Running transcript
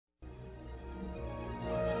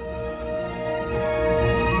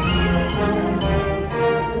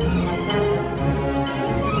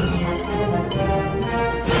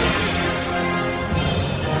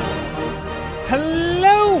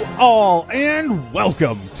And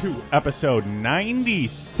welcome to episode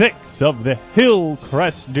 96 of the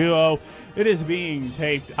Hillcrest Duo. It is being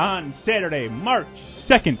taped on Saturday, March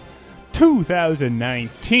 2nd,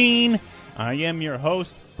 2019. I am your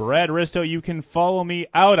host, Brad Risto. You can follow me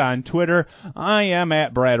out on Twitter. I am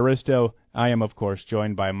at Brad Risto. I am, of course,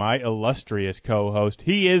 joined by my illustrious co-host.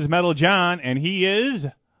 He is Metal John, and he is...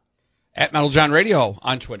 at Metal John Radio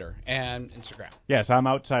on Twitter and Instagram. Yes, I'm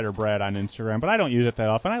Outsider Brad on Instagram, but I don't use it that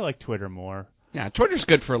often. I like Twitter more. Yeah, Twitter's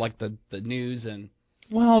good for like the news and.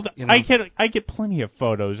 Well, you know. I get plenty of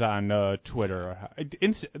photos on Twitter.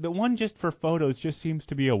 The one just for photos just seems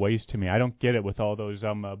to be a waste to me. I don't get it with all those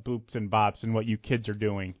boops and bops and what you kids are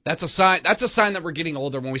doing. That's a sign. That's a sign that we're getting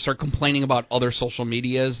older when we start complaining about other social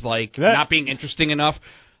medias not being interesting enough.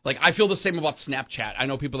 Like, I feel the same about Snapchat. I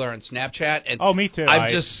know people that are on Snapchat, and oh, me too. I'm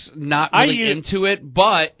just not really into it.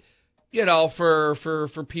 But you know, for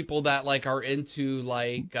people that are into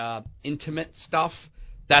intimate stuff,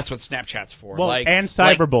 that's what Snapchat's for. Well, and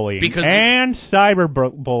cyberbullying,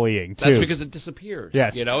 cyberbullying too. That's because it disappears.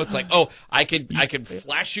 Yes. You know, it's like, oh, I could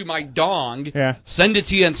flash you my dong, yeah, send it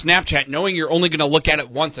to you on Snapchat, knowing you're only going to look at it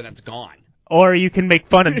once and it's gone. Or you can make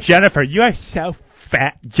fun of Jennifer. You are so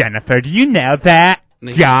fat, Jennifer. Do you know that?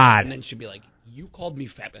 God. And then she'd be like, you called me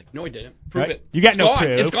fat. Like, no, I didn't. Prove it. You got no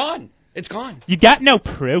proof. It's gone. It's gone. You got no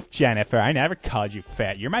proof, Jennifer. I never called you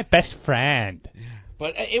fat. You're my best friend.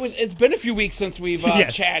 But it's been a few weeks since we've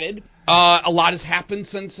yes. chatted. A lot has happened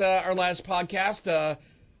since our last podcast.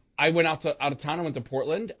 I went out of town. I went to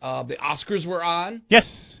Portland. The Oscars were on. Yes.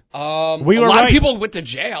 A lot of people went to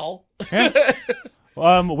jail. Yeah.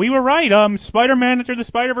 We were right. Spider-Man Into the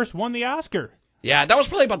Spider-Verse won the Oscar. Yeah, that was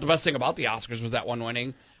probably about the best thing about the Oscars was that one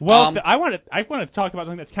winning. Well, I want to talk about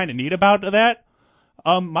something that's kind of neat about that.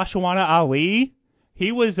 Mahershala Ali,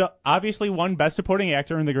 he was obviously won Best Supporting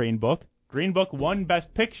Actor in the Green Book. Green Book won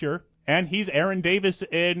Best Picture, and he's Aaron Davis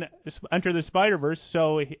in Enter the Spider-Verse,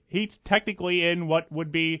 so he's technically in what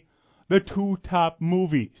would be the two top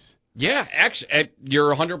movies. Yeah, actually,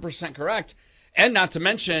 you're 100% correct. And not to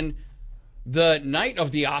mention, the night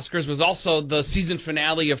of the Oscars was also the season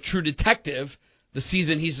finale of True Detective, the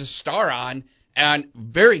season he's a star on, and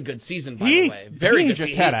very good season, by the way. Very good. He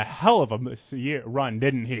just had a hell of a run,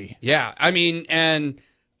 didn't he? Yeah, I mean,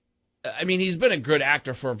 he's been a good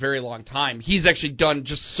actor for a very long time. He's actually done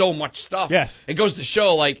just so much stuff. Yes. It goes to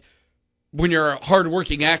show, when you're a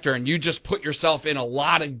hard-working actor and you just put yourself in a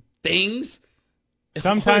lot of things.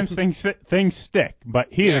 Sometimes things stick, but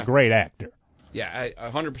he's a great actor. Yeah, I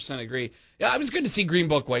 100% agree. Yeah, it was good to see Green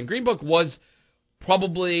Book win. Green Book was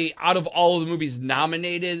probably, out of all of the movies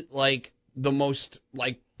nominated, probably the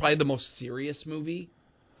most serious movie.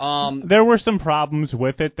 There were some problems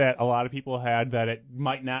with it that a lot of people had, that it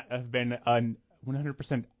might not have been a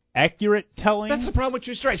 100% accurate telling. That's the problem with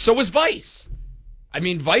True Story. So was Vice. I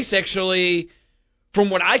mean, Vice actually,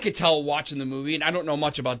 from what I could tell watching the movie, and I don't know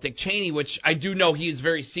much about Dick Cheney, which I do know he is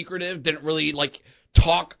very secretive, didn't really,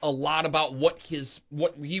 talk a lot about what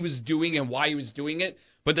he was doing and why he was doing it.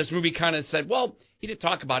 But this movie kind of said, well, he didn't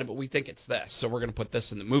talk about it, but we think it's this, so we're going to put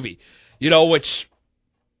this in the movie. You know, which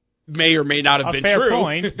may or may not have been true. A fair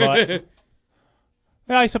point,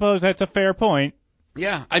 but I suppose that's a fair point.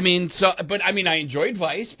 Yeah, I enjoyed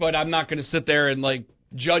Vice, but I'm not going to sit there and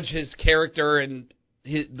judge his character and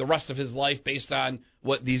the rest of his life based on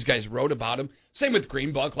what these guys wrote about him. Same with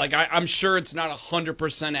Green Book. I'm sure it's not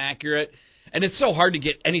 100% accurate. And it's so hard to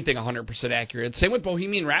get anything 100% accurate. Same with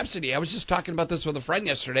Bohemian Rhapsody. I was just talking about this with a friend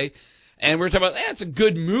yesterday, and we were talking about, it's a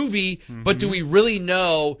good movie, but do we really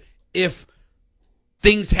know if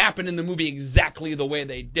things happen in the movie exactly the way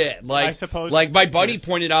they did? I suppose. My buddy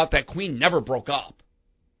pointed out that Queen never broke up,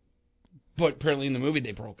 but apparently in the movie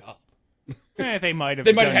they broke up. They might have.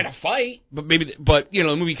 They might have had a fight, but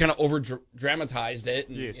the movie kind of over dramatized it.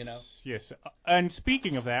 And, yes, yes. And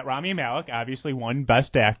speaking of that, Rami Malek obviously won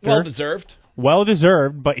Best Actor. Well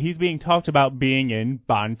deserved, but he's being talked about being in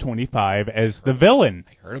Bond 25 as the villain.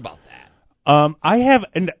 I heard about that.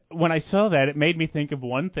 And when I saw that, it made me think of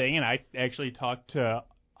one thing, and I actually talked to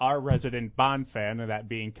our resident Bond fan, and that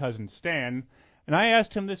being Cousin Stan, and I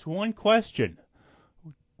asked him this one question: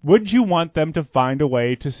 would you want them to find a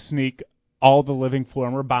way to sneak all the living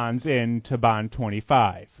former Bonds into Bond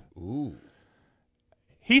 25? Ooh.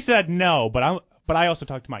 He said no, but I also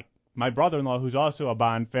talked to my brother-in-law, who's also a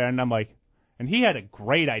Bond fan, and I'm like, and he had a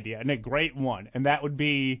great idea, and a great one, and that would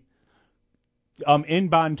be in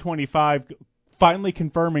Bond 25, finally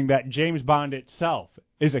confirming that James Bond itself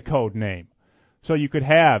is a code name. So you could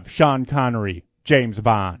have Sean Connery, James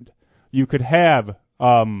Bond. You could have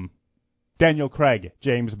Daniel Craig,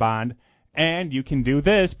 James Bond. And you can do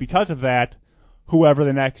this, because of that, whoever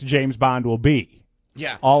the next James Bond will be.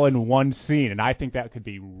 Yeah. All in one scene, and I think that could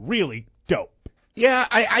be really dope. Yeah,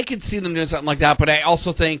 I could see them doing something like that, but I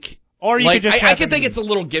also think... Or you could just I could think it's a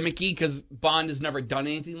little gimmicky because Bond has never done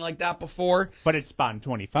anything like that before. But it's Bond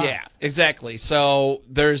 25. Yeah, exactly. So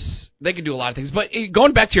they could do a lot of things. But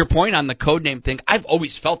going back to your point on the codename thing, I've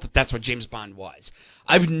always felt that that's what James Bond was.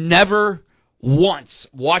 I've never once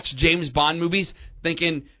watched James Bond movies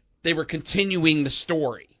thinking they were continuing the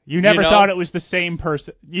story. You never thought it was the same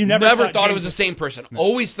person. You never thought it was the same person. No.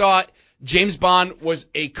 Always thought James Bond was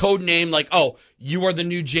a code name, like, oh, you are the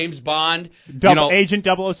new James Bond. Agent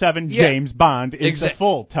 007 James Bond is the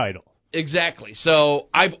full title. Exactly. So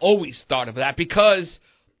I've always thought of that because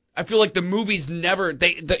I feel like the movies never...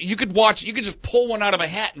 you could just pull one out of a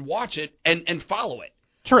hat and watch it and follow it.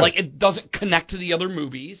 True. Like, it doesn't connect to the other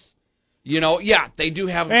movies. They do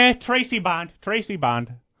have... Tracy Bond.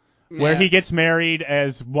 Where he gets married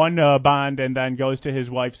as one Bond and then goes to his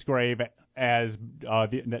wife's grave as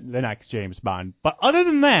the next James Bond. But other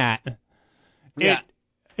than that,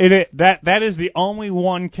 that is the only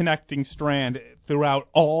one connecting strand throughout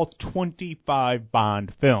all 25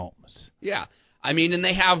 Bond films. Yeah. I mean, and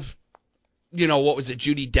they have, what was it?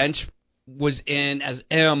 Judi Dench was in as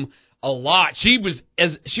M a lot. She was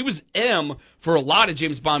M for a lot of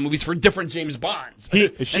James Bond movies for different James Bonds.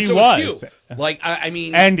 She was. I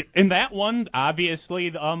mean, and in that one,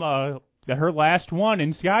 obviously, her last one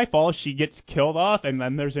in Skyfall, she gets killed off, and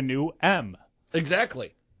then there's a new M.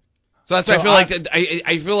 Exactly. So that's why I feel like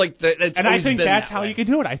I feel like that. And I think that's how you could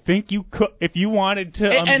do it. I think you could, if you wanted to.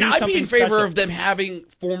 And I'd be in favor special. of them having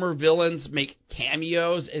former villains make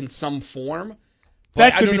cameos in some form.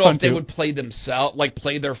 But I don't know if they would play themselves, like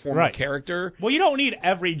play their former character. Well, you don't need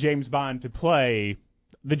every James Bond to play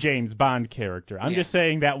the James Bond character. I'm just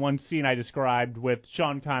saying that one scene I described with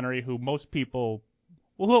Sean Connery, who's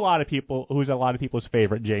a lot of people's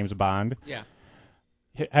favorite James Bond. Yeah.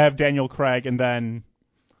 Have Daniel Craig and then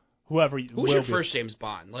whoever. Who's your first James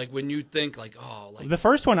Bond? Like when you think the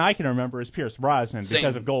first one I can remember is Pierce Brosnan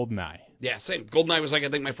because of GoldenEye. Yeah, same. GoldenEye was I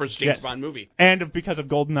think my first James Bond movie, and because of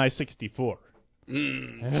GoldenEye 64.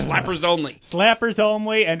 Slappers only. Slappers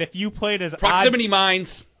only, and if you played as Proximity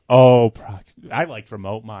Mines. Oh, I liked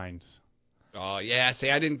Remote Mines. Oh yeah, see,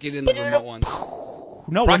 I didn't get into the remote ones.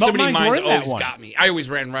 No, Proximity Mines always got me. I always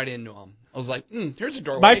ran right into them. I was like, here's a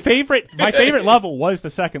doorway. My favorite level was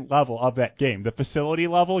the second level of that game, the facility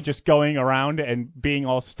level, just going around and being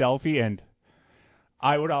all stealthy, and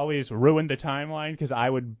I would always ruin the timeline because I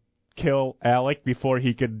would kill Alec before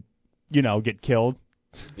he could, get killed.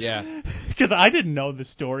 Yeah. Because I didn't know the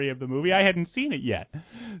story of the movie. I hadn't seen it yet.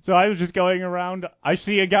 So I was just going around. I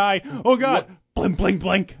see a guy. Oh, God. Blink, blink,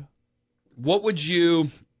 blink. What would you...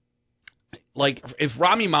 Like, if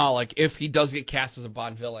Rami Malek, if he does get cast as a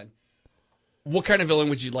Bond villain, what kind of villain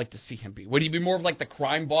would you like to see him be? Would he be more of like the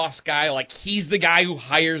crime boss guy? Like, he's the guy who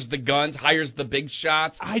hires the guns, hires the big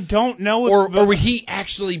shots? I don't know. Or would he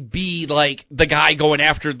actually be like the guy going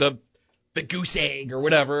after the goose egg or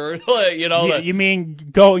whatever, you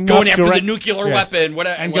mean going after the nuclear weapon,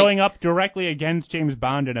 whatever, and going up directly against James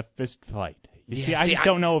Bond in a fist fight. I just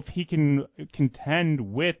don't know if he can contend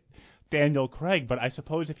with Daniel Craig, but I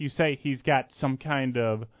suppose if you say he's got some kind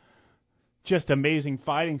of just amazing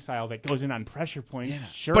fighting style that goes in on pressure points,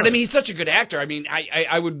 sure. But I mean, he's such a good actor. I mean,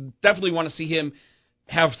 I would definitely want to see him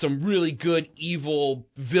have some really good evil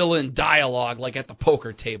villain dialogue, like at the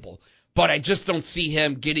poker table. But I just don't see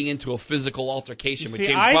him getting into a physical altercation with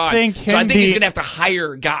James Bond. I think he's going to have to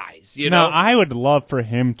hire guys, No, I would love for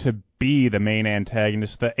him to be the main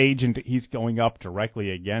antagonist, the agent he's going up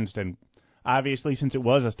directly against. And obviously, since it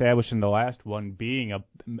was established in the last one, being an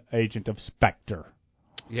agent of Spectre.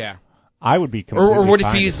 Yeah. I would be completely Or what if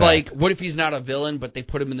fine he's with like, that. what if he's not a villain, but they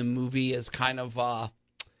put him in the movie as kind of,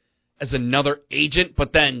 as another agent,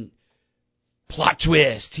 but then... Plot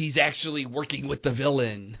twist, he's actually working with the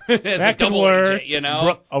villain. That could work. Agent,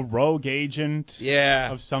 a rogue agent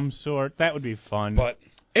of some sort. That would be fun. But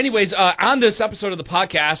anyways, on this episode of the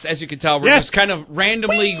podcast, as you can tell, we're just kind of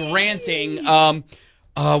randomly ranting.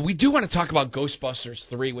 We do want to talk about Ghostbusters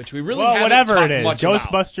 3, which we really haven't talked much about.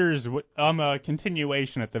 Ghostbusters, a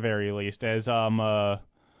continuation at the very least, as Ivan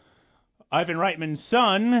Reitman's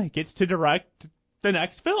son gets to direct the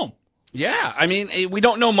next film. Yeah, I mean, we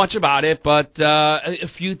don't know much about it, but a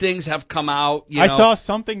few things have come out. I saw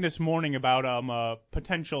something this morning about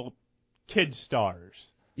potential kid stars.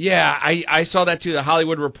 Yeah, I saw that too. The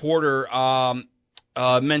Hollywood Reporter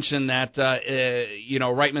mentioned that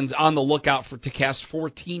Reitman's on the lookout to cast 4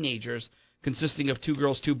 teenagers, consisting of 2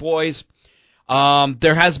 girls, 2 boys.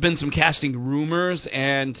 There has been some casting rumors,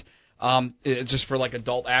 and It's just for like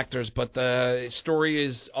adult actors, but the story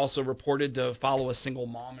is also reported to follow a single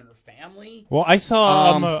mom and her family. Well, I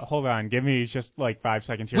saw. Hold on, give me just like 5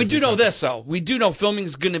 seconds here. We do know this though. We do know filming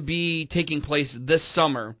is going to be taking place this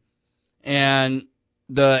summer, and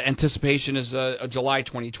the anticipation is a July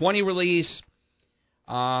 2020 release.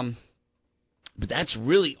 But that's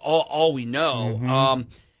really all we know. Mm-hmm.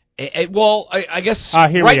 I guess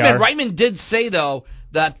here we are. Reitman did say though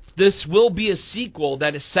that this will be a sequel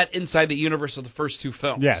that is set inside the universe of the first two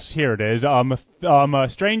films. Yes, here it is.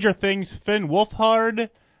 Stranger Things Finn Wolfhard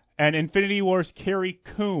and Infinity War's Carrie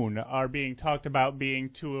Coon are being talked about being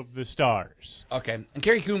two of the stars. Okay, and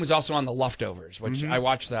Carrie Coon was also on The Leftovers, which I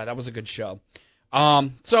watched that. That was a good show.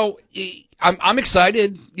 So I'm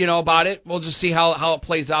excited, about it. We'll just see how it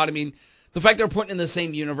plays out. I mean, the fact they're putting in the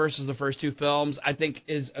same universe as the first two films, I think,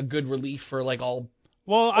 is a good relief for like all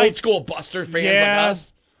old school Buster fans like us.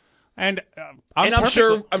 And I'm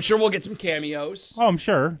sure we'll get some cameos. Oh, I'm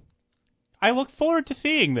sure. I look forward to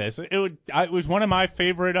seeing this. It was one of my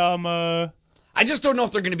favorite. I just don't know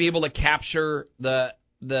if they're going to be able to capture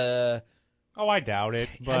the. Oh, I doubt it.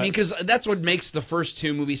 But... I mean, because that's what makes the first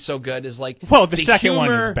two movies so good. Is like the second one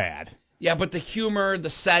is bad. Yeah, but the humor,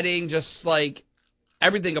 the setting, just like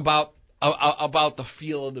everything about the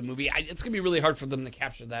feel of the movie, it's going to be really hard for them to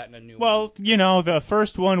capture that in a new. Well, movie. The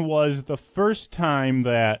first one was the first time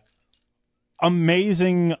that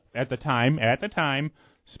amazing at the time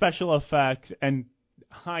special effects and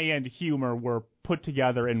high-end humor were put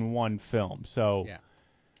together in one film. So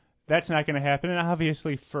that's not going to happen. And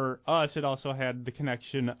obviously for us, it also had the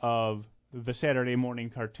connection of the Saturday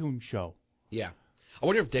morning cartoon show. Yeah. I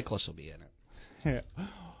wonder if Dickless will be in it. Yeah.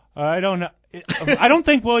 I don't know. I don't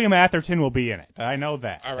think William Atherton will be in it. I know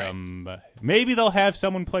that. All right. Maybe they'll have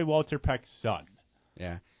someone play Walter Peck's son.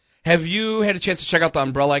 Yeah. Have you had a chance to check out the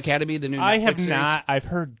Umbrella Academy, the new Netflix I have series? not. I've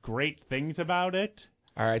heard great things about it.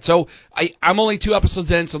 All right. So I'm only 2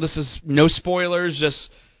 episodes in, so this is no spoilers. Just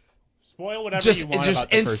spoil whatever you want about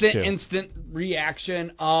the first two. Instant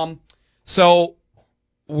reaction. So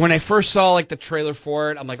when I first saw like the trailer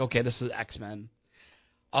for it, I'm like, okay, this is X-Men.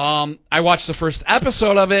 I watched the first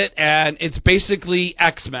episode of it, and it's basically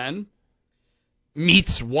X-Men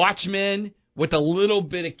meets Watchmen with a little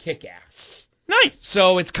bit of Kick-Ass. Nice.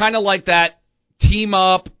 So it's kind of like that team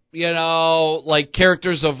up, like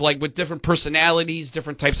characters of like with different personalities,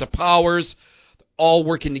 different types of powers, all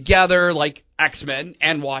working together, like X-Men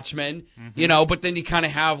and Watchmen, but then you kind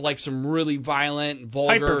of have like some really violent and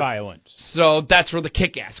vulgar. Hyper-violent. So that's where the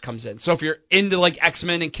Kick-Ass comes in. So if you're into like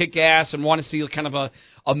X-Men and Kick-Ass and want to see kind of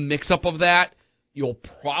a mix-up of that, you'll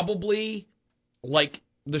probably like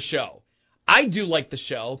the show. I do like the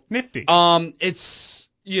show. Nifty. It's,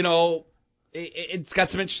 it's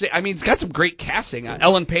got some interesting, it's got some great casting.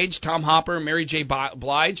 Ellen Page, Tom Hopper, Mary J.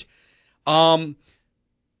 Blige.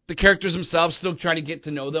 The characters themselves, still trying to get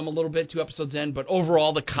to know them a little bit, 2 episodes in, but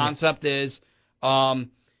overall the concept is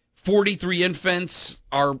 43 infants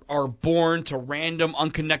are born to random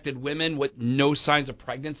unconnected women with no signs of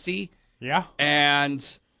pregnancy. Yeah. And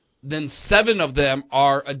then 7 of them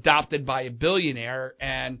are adopted by a billionaire,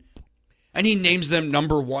 and he names them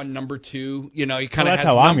number 1, number 2. He kind of has numbers for them. That's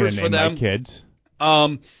how I'm going to name my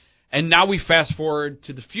kids. And now we fast forward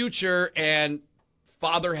to the future, and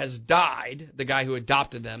father has died, the guy who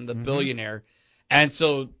adopted them, the billionaire. And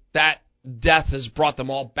so that death has brought them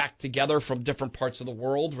all back together from different parts of the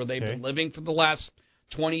world where they've been living for the last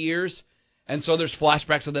 20 years. And so there's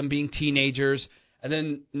flashbacks of them being teenagers. And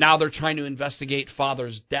then now they're trying to investigate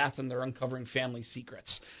father's death, and they're uncovering family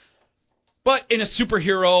secrets. But in a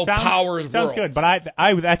superhero powers world. Sounds good, but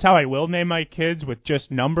that's how I will name my kids, with just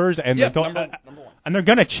numbers. And number 1. And they're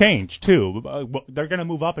going to change, too. They're going to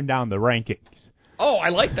move up and down the rankings. Oh, I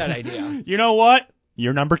like that idea. You know what?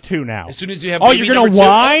 You're number 2 now. As soon as you have you're going to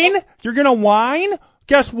whine? You're going to whine?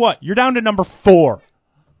 Guess what? You're down to number 4.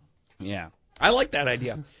 Yeah. I like that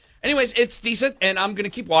idea. Anyways, it's decent, and I'm going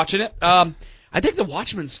to keep watching it. I think The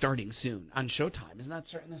Watchmen's starting soon on Showtime. Isn't that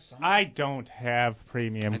starting this summer? I don't have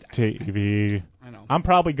premium TV. I know. I'm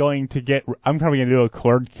probably going to do a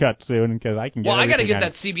cord cut soon because I can get. Well, I got to get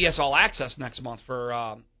that CBS All Access next month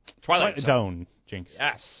for Twilight Zone. Jinx.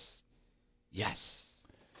 Yes.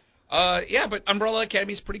 Yeah, but Umbrella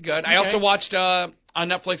Academy is pretty good. Okay. I also watched on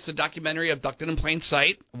Netflix the documentary Abducted in Plain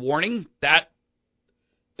Sight. Warning, that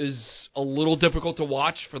is a little difficult to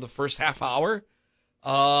watch for the first half hour.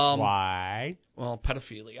 Why? Well,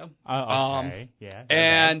 pedophilia. Okay. Yeah.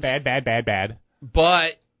 And bad.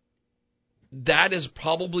 But that is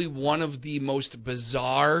probably one of the most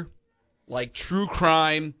bizarre, like, true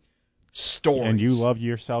crime stories. And you love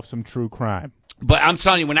yourself some true crime. But I'm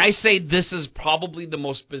telling you, when I say this is probably the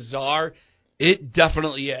most bizarre, it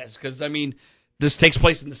definitely is. Because, I mean, this takes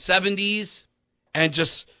place in the 70s, and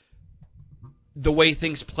just the way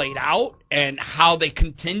things played out and how they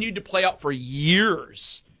continued to play out for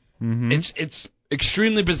years. Mm-hmm. It's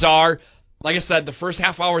extremely bizarre. Like I said, the first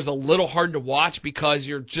half hour is a little hard to watch because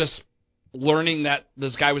you're just learning that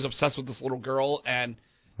this guy was obsessed with this little girl and,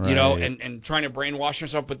 you know, and trying to brainwash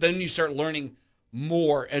herself. But then you start learning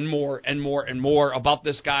more and more and more and more about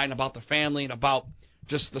this guy and about the family and about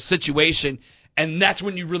just the situation. And that's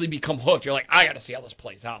when you really become hooked. You're like, I got to see how this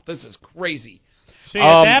plays out. This is crazy. See,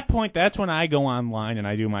 at that point, that's when I go online and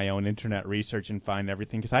I do my own internet research and find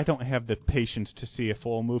everything, because I don't have the patience to see a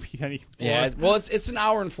full movie anymore. Yeah, well, it's an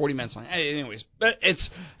hour and 40 minutes long. Anyways, but it's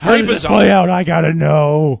very bizarre. How does it play out? I gotta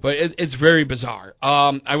know. But it's very bizarre.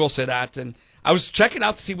 I will say that. And I was checking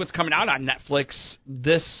out to see what's coming out on Netflix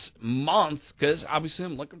this month, because obviously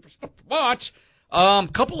I'm looking for stuff to watch.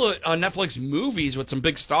 Couple of Netflix movies with some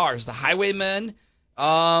big stars. The Highwaymen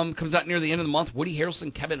comes out near the end of the month. Woody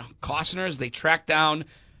Harrelson, Kevin Costner, as they track down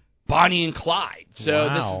Bonnie and Clyde. So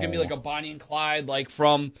This is going to be like a Bonnie and Clyde, like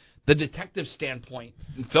from the detective standpoint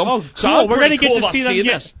film. Oh, cool. So We're going to get to see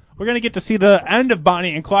them. We're going to get to see the end of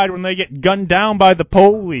Bonnie and Clyde when they get gunned down by the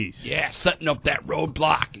police. Yeah, setting up that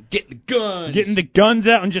roadblock and getting the guns. Getting the guns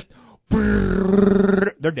out and just...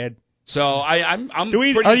 They're dead. So I'm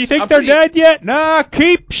you think they're dead yet? Nah,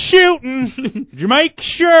 keep shooting. You make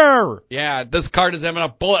sure. Yeah, this car doesn't have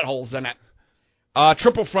enough bullet holes in it.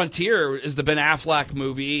 Triple Frontier is the Ben Affleck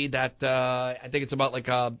movie that I think it's about like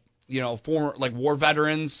former like war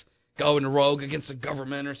veterans going rogue against the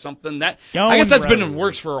government or something. I guess that's been in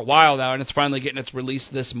works for a while now, and it's finally getting its release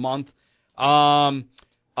this month.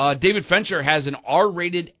 David Fincher has an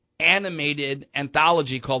R-rated animated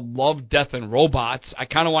anthology called Love, Death, and Robots. I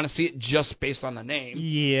kind of want to see it just based on the name.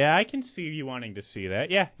 Yeah, I can see you wanting to see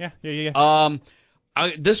that. Yeah.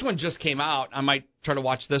 This one just came out. I might try to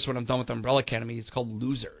watch this when I'm done with Umbrella Academy. It's called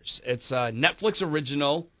Losers. It's a Netflix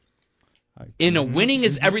original. In a winning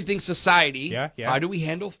is everything society, how do we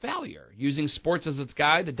handle failure? Using sports as its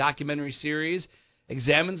guide, the documentary series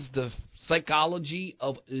examines the psychology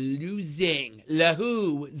of losing. The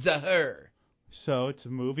who, the her. So it's a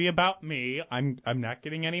movie about me. I'm not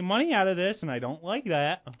getting any money out of this, and I don't like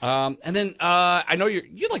that. And then I know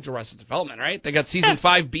you like Arrested Development, right? They got season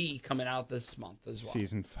 5B coming out this month as well.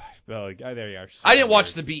 Season 5. Oh, there you are. I didn't watch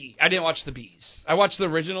the B. I didn't watch the Bs. I watched the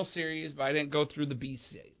original series, but I didn't go through the B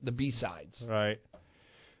sides. Right.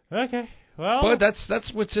 Okay. Well, but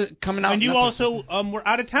that's what's coming out. And you also were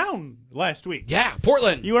out of town last week. Yeah,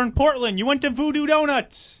 Portland. You were in Portland. You went to Voodoo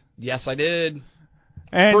Donuts. Yes, I did.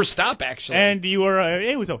 And, first stop, actually. And you were,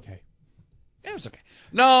 it was okay. It was okay.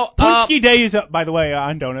 No. Punchki Day is, by the way,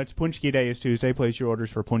 on Donuts. Punchki Day is Tuesday. Place your orders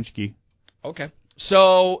for Punchki. Okay.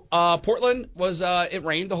 So, Portland was, it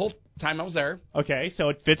rained the whole time I was there. Okay, so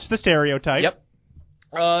it fits the stereotype. Yep.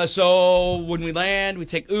 So, when we land, we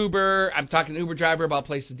take Uber. I'm talking to the Uber driver about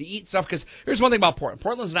places to eat stuff, because here's one thing about Portland.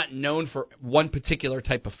 Portland's not known for one particular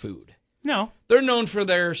type of food. No. They're known for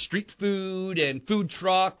their street food and food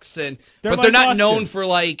trucks, but like they're not Austin. known for,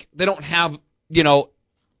 like, they don't have,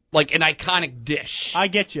 like an iconic dish. I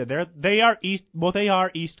get you. They are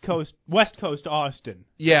East Coast, West Coast Austin.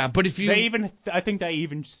 Yeah, but if you... I think they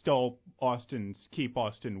even stole Austin's Keep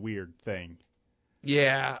Austin Weird thing.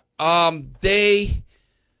 Yeah.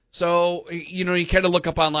 So, you kind of look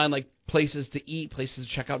up online, like, places to eat, places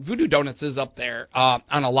to check out. Voodoo Donuts is up there on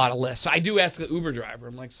a lot of lists. So I do ask the Uber driver.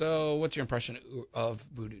 I'm like, so what's your impression of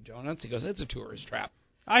Voodoo Donuts? He goes, it's a tourist trap.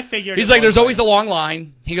 I figured. He's like, there's always a long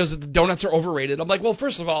line. He goes, the donuts are overrated. I'm like, well,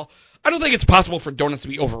 first of all, I don't think it's possible for donuts to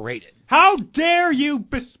be overrated. How dare you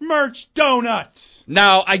besmirch donuts?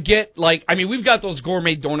 Now, I get, we've got those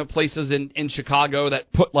gourmet donut places in Chicago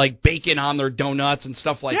that put, bacon on their donuts and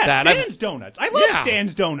stuff like that. Stan's Donuts. I love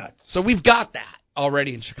Stan's Donuts. So we've got that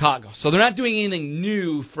already in Chicago. So they're not doing anything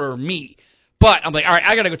new for me. But I'm like, all right,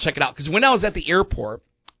 I got to go check it out. Because when I was at the airport,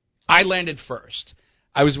 I landed first.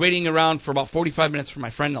 I was waiting around for about 45 minutes for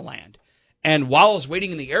my friend to land. And while I was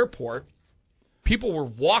waiting in the airport, people were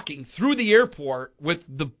walking through the airport with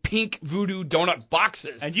the pink Voodoo Donut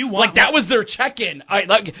boxes. And you that was their check-in.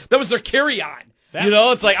 That was their carry-on.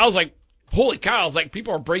 It's like, I was like, holy cow. I was like,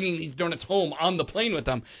 people are bringing these donuts home on the plane with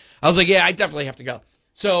them. I was like, yeah, I definitely have to go.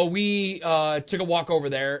 So we took a walk over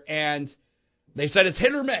there, and they said it's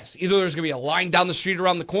hit or miss. Either there's going to be a line down the street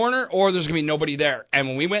around the corner, or there's going to be nobody there. And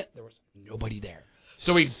when we went, there was nobody there.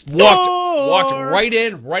 So we walked right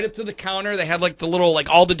in, right up to the counter. They had the little,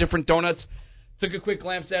 all the different donuts. Took a quick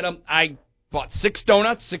glance at them. I bought 6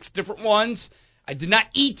 donuts, 6 different ones. I did not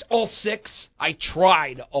eat all 6. I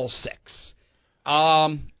tried all 6.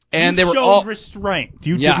 And they were showed all restraint.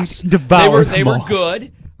 You yes, didn't devour them they were all.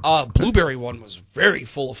 good. Blueberry one was very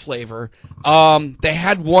full of flavor. They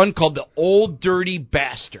had one called the Old Dirty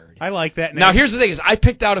Bastard. I like that name. Now, here's the thing: is I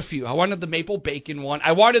picked out a few. I wanted the maple bacon one.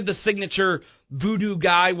 I wanted the signature voodoo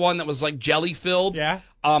guy one that was like jelly filled. Yeah.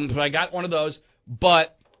 So I got one of those.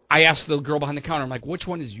 But I asked the girl behind the counter, I'm like, "Which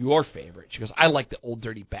one is your favorite?" She goes, "I like the Old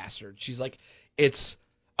Dirty Bastard." She's like, "It's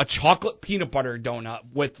a chocolate peanut butter donut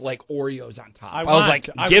with like Oreos on top." I was like,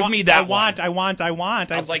 "Give me that one." I want. I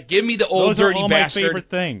was like, "Give me the Old Those Dirty are all Bastard." my favorite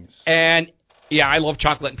things. And yeah, I love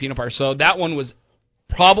chocolate and peanut butter. So that one was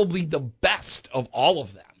probably the best of all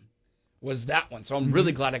of them. Was that one? So I'm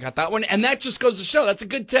really glad I got that one. And that just goes to show that's a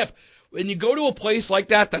good tip. When you go to a place like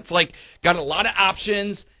that, that's like got a lot of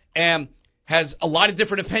options and has a lot of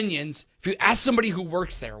different opinions. If you ask somebody who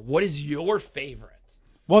works there, what is your favorite?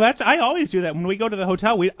 Well, I always do that when we go to the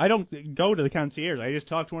hotel. I don't go to the concierge. I just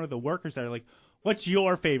talk to one of the workers that are like, "What's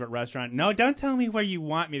your favorite restaurant?" No, don't tell me where you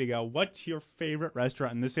want me to go. What's your favorite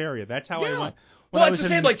restaurant in this area? That's how I went. Well, it's the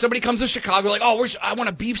same. Like somebody comes to Chicago, like, "Oh, I want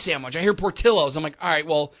a beef sandwich." I hear Portillo's. I'm like, "All right,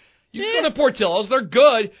 well, you can go to Portillo's. They're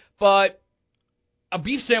good, but a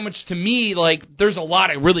beef sandwich to me, like, there's a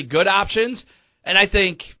lot of really good options, and I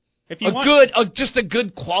think." If you just a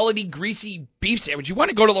good quality greasy beef sandwich, you want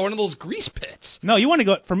to go to one of those grease pits. No, you want to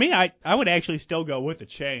go. For me, I would actually still go with the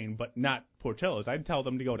chain, but not Portillo's. I'd tell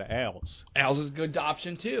them to go to Al's. Al's is a good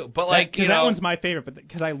option too, but like that one's my favorite, but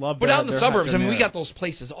because I love. But out in the suburbs, I mean, we got those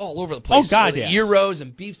places all over the Oh place. God, yeah. Gyros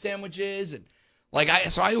and beef sandwiches, and like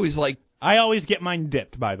I always get mine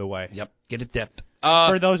dipped. By the way. Yep, get it dipped.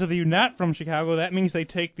 For those of you not from Chicago, that means they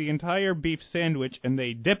take the entire beef sandwich and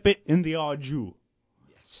they dip it in the au jus.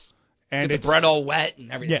 And get the bread all wet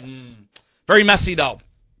and everything. Yes. Very messy though.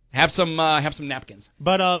 Have some napkins.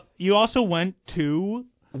 But you also went to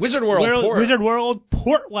Wizard World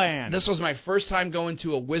Portland. This was my first time going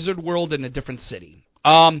to a Wizard World in a different city.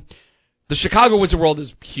 The Chicago Wizard World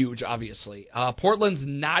is huge, obviously. Portland's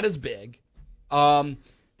not as big.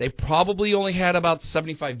 They probably only had about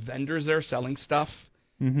 75 vendors there selling stuff,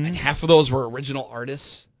 and half of those were original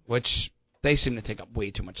artists, which. They seem to take up way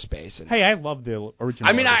too much space. And hey, I love the original.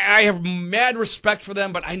 I mean, I have mad respect for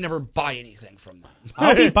them, but I never buy anything from them.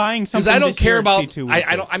 I'll be buying something because I don't care about.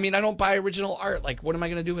 I don't buy original art. Like, what am I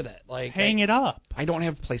going to do with it? Like, hang it up. I don't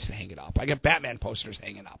have a place to hang it up. I got Batman posters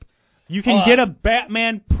hanging up. You can get a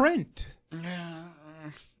Batman print.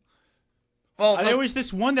 Well, there was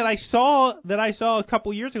this one that I saw a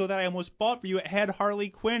couple years ago that I almost bought for you. It had Harley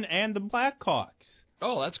Quinn and the Blackhawks.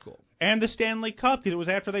 Oh, that's cool. And the Stanley Cup, because it was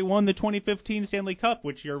after they won the 2015 Stanley Cup,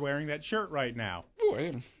 which you're wearing that shirt right now.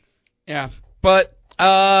 Ooh, yeah. But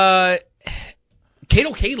Kato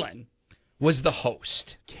Kaelin was the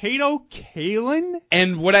host. Kato Kaelin?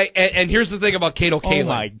 And here's the thing about Kato Kaelin. Oh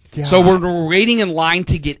my God. So we're waiting in line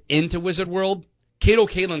to get into Wizard World. Kato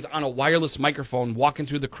Kaelin's on a wireless microphone walking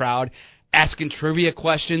through the crowd, asking trivia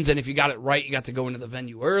questions, and if you got it right, you got to go into the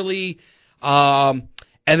venue early. And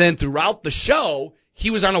then throughout the show, he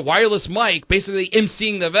was on a wireless mic, basically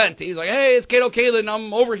emceeing the event. He's like, "Hey, it's Kato Kaelin.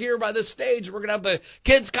 I'm over here by this stage. We're going to have the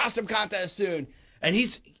kids' costume contest soon." And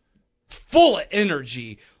he's full of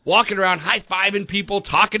energy, walking around, high-fiving people,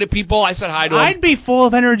 talking to people. I said hi to him. I'd be full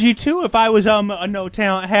of energy, too, if I was a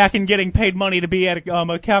no-talent hack and getting paid money to be at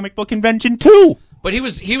a comic book convention, too. But he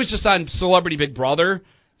was just on Celebrity Big Brother.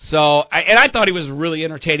 So, I thought he was really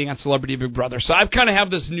entertaining on Celebrity Big Brother. So I've kind of have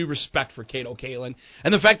this new respect for Kato Kaelin.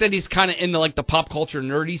 And the fact that he's kind of into, like, the pop culture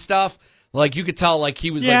nerdy stuff, like, you could tell, like, he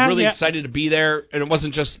was, really excited to be there. And it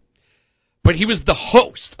wasn't just... But he was the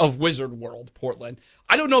host of Wizard World Portland.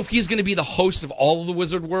 I don't know if he's going to be the host of all of the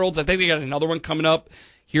Wizard Worlds. I think they got another one coming up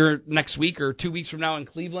here next week or 2 weeks from now in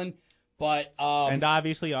Cleveland. But and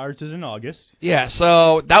obviously ours is in August. Yeah,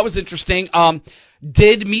 so that was interesting.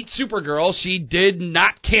 Did meet Supergirl. She did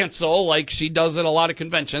not cancel like she does at a lot of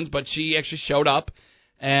conventions, but she actually showed up,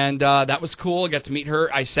 and that was cool. I got to meet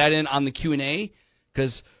her. I sat in on the Q&A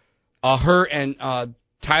because her and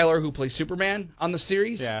Tyler, who plays Superman on the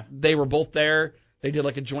series, they were both there. They did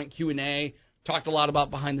like a joint Q&A, talked a lot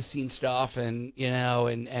about behind-the-scenes stuff and,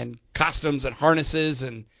 and costumes and harnesses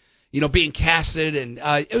and, being casted, and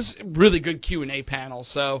it was a really good Q&A panel.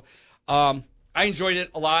 So I enjoyed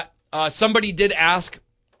it a lot. Somebody did ask,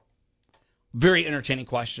 very entertaining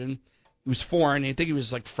question. It was foreign. I think it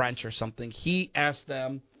was like French or something. He asked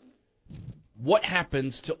them, what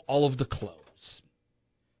happens to all of the clothes?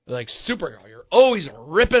 They're like, Supergirl, you're always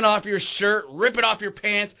ripping off your shirt, ripping off your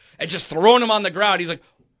pants, and just throwing them on the ground. He's like,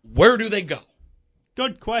 where do they go?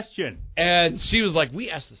 Good question. And she was like, we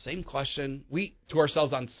asked the same question to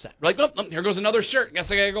ourselves on set. We're like, oh, here goes another shirt. Guess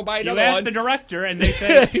I got to go buy another one. You asked the director, and they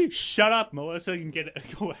said, shut up, Melissa, and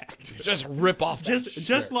go act. Just rip off that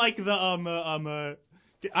Just like the,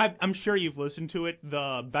 I'm sure you've listened to it,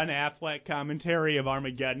 the Ben Affleck commentary of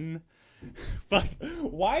Armageddon. But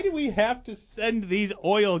why do we have to send these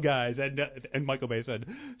oil guys? And Michael Bay said,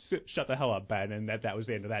 shut the hell up, Ben, and that was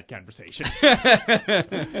the end of that conversation.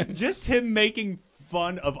 Just him making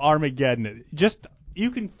fun of Armageddon.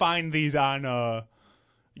 You can find these on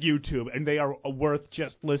YouTube, and they are worth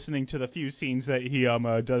just listening to the few scenes that he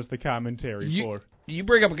does the commentary for. You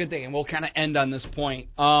bring up a good thing, and we'll kind of end on this point.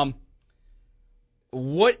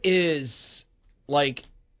 What is, like,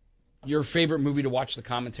 your favorite movie to watch the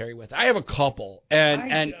commentary with? I have a couple,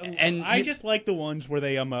 and I just like the ones where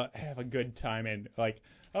they have a good time and like,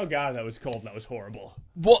 oh god, that was cold and that was horrible.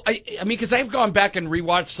 Well, I mean, because I've gone back and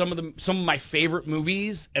rewatched some of my favorite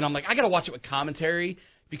movies, and I'm like, I gotta watch it with commentary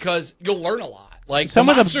because you'll learn a lot. Like some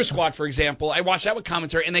of Monster Squad, for example, I watched that with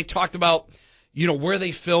commentary, and they talked about, you know, where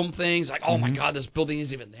they film things, like, oh my god, this building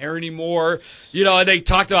isn't even there anymore. You know, and they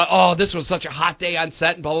talked about, oh, this was such a hot day on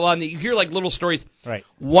set, and blah, blah, blah. And you hear, like, little stories. Right.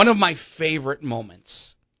 One of my favorite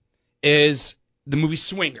moments is the movie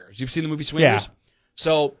Swingers. You've seen the movie Swingers? Yeah.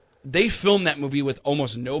 So they filmed that movie with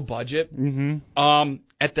almost no budget. Mm-hmm.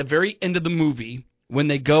 At the very end of the movie, when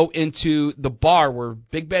they go into the bar where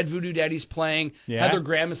Big Bad Voodoo Daddy's playing, Heather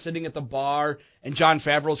Graham is sitting at the bar, and Jon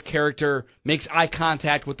Favreau's character makes eye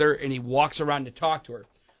contact with her, and he walks around to talk to her.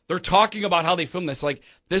 They're talking about how they filmed this. Like,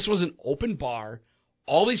 this was an open bar.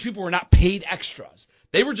 All these people were not paid extras.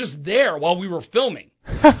 They were just there while we were filming.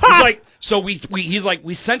 He's like, so we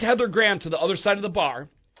sent Heather Graham to the other side of the bar,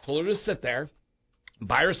 told her to sit there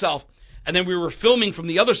by herself, and then we were filming from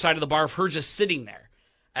the other side of the bar of her just sitting there.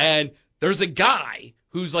 And there's a guy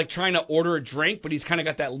who's, like, trying to order a drink, but he's kind of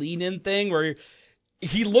got that lean-in thing where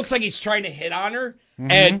he looks like he's trying to hit on her,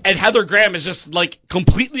 and Heather Graham is just, like,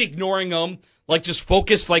 completely ignoring him, like, just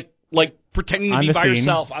focused, like pretending to be by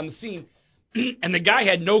herself on the scene. And the guy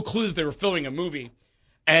had no clue that they were filming a movie.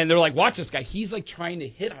 And they're like, watch this guy. He's, like, trying to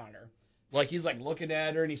hit on her. Like, he's, like, looking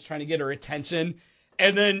at her, and he's trying to get her attention.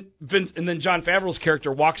 And then Jon Favreau's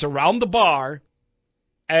character walks around the bar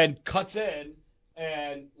and cuts in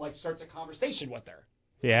and, like, starts a conversation with her.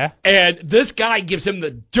 Yeah. And this guy gives him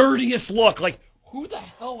the dirtiest look, like, who the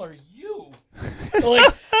hell are you?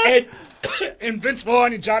 Like, and Vince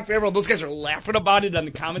Vaughn and Jon Favreau, those guys are laughing about it on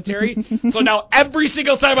the commentary. So now every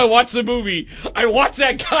single time I watch the movie, I watch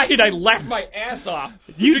that guy and I laugh my ass off.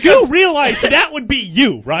 You do realize that would be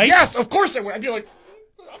you, right? Yes, of course I would. I'd be like,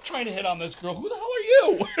 I'm trying to hit on this girl. Who the hell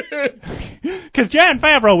are you? Because Jon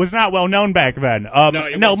Favreau was not well known back then.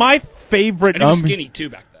 No, my favorite. And he was skinny too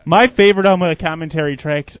back then. My favorite commentary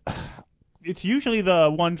tracks. It's usually the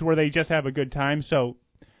ones where they just have a good time. So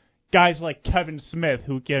guys like Kevin Smith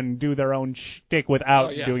who can do their own shtick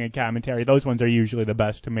without doing a commentary. Those ones are usually the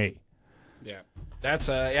best to me. Yeah, that's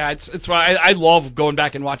it's why I love going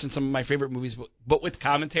back and watching some of my favorite movies, but with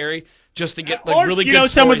commentary, just to get like really good. You know,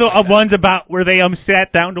 some of the like ones about where they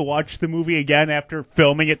sat down to watch the movie again after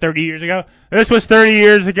filming it 30 years ago. This was 30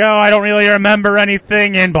 years ago. I don't really remember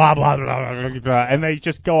anything, and blah blah blah blah blah, blah, and they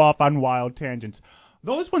just go off on wild tangents.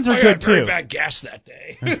 Those ones are good too. Very bad gas that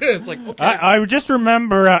day. It's like, okay. I just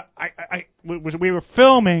remember we were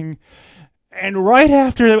filming, and right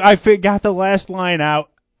after I got the last line out,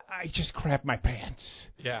 I just crapped my pants.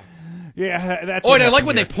 Yeah. Yeah, that's. Oh, and I like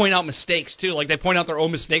when they point out mistakes too. Like they point out their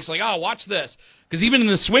own mistakes. Like, oh, watch this, because even in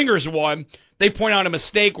the Swingers one, they point out a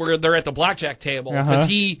mistake where they're at the blackjack table because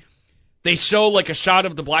they show like a shot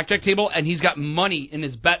of the blackjack table, and he's got money in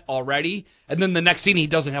his bet already, and then the next scene he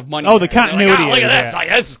doesn't have money. Oh, the continuity. Like, oh, look at this! Like,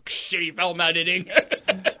 this is shitty film editing.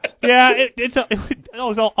 Yeah,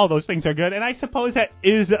 all those things are good, and I suppose that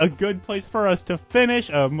is a good place for us to finish.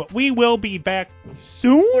 We will be back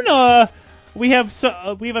soon. We have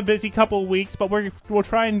a busy couple of weeks, but we'll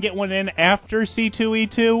try and get one in after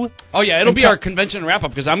C2E2. Oh yeah, it'll be our convention wrap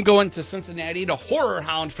up because I'm going to Cincinnati to Horror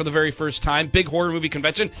Hound for the very first time, big horror movie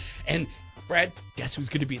convention. And Brad, guess who's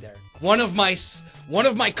going to be there? One of my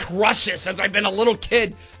crushes since I've been a little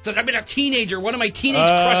kid, since I've been a teenager. One of my teenage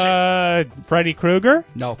crushes. Freddy Krueger?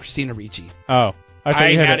 No, Christina Ricci. Oh.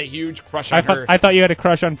 I had a huge crush on her. I thought you had a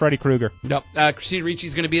crush on Freddy Krueger. Nope. Christina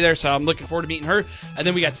Ricci's going to be there, so I'm looking forward to meeting her. And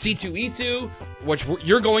then we got C2E2, which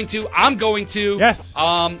you're going to. I'm going to. Yes.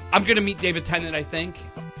 I'm going to meet David Tennant, I think.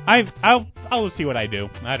 I'll see what I do.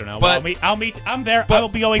 I don't know. But, I'll meet. I'm there. I'll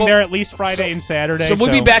be going there at least Friday and Saturday. So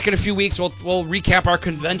we'll be back in a few weeks. We'll recap our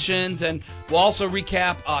conventions, and we'll also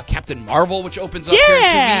recap Captain Marvel, which opens up here in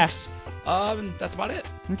 2 weeks. That's about it.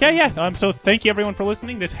 Okay, yeah. So thank you, everyone, for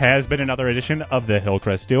listening. This has been another edition of the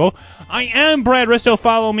Hillcrest Duo. I am Brad Risto.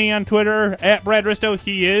 Follow me on Twitter, at Brad Risto.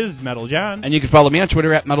 He is Metal John. And you can follow me on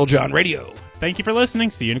Twitter, at Metal John Radio. Thank you for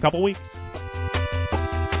listening. See you in a couple weeks.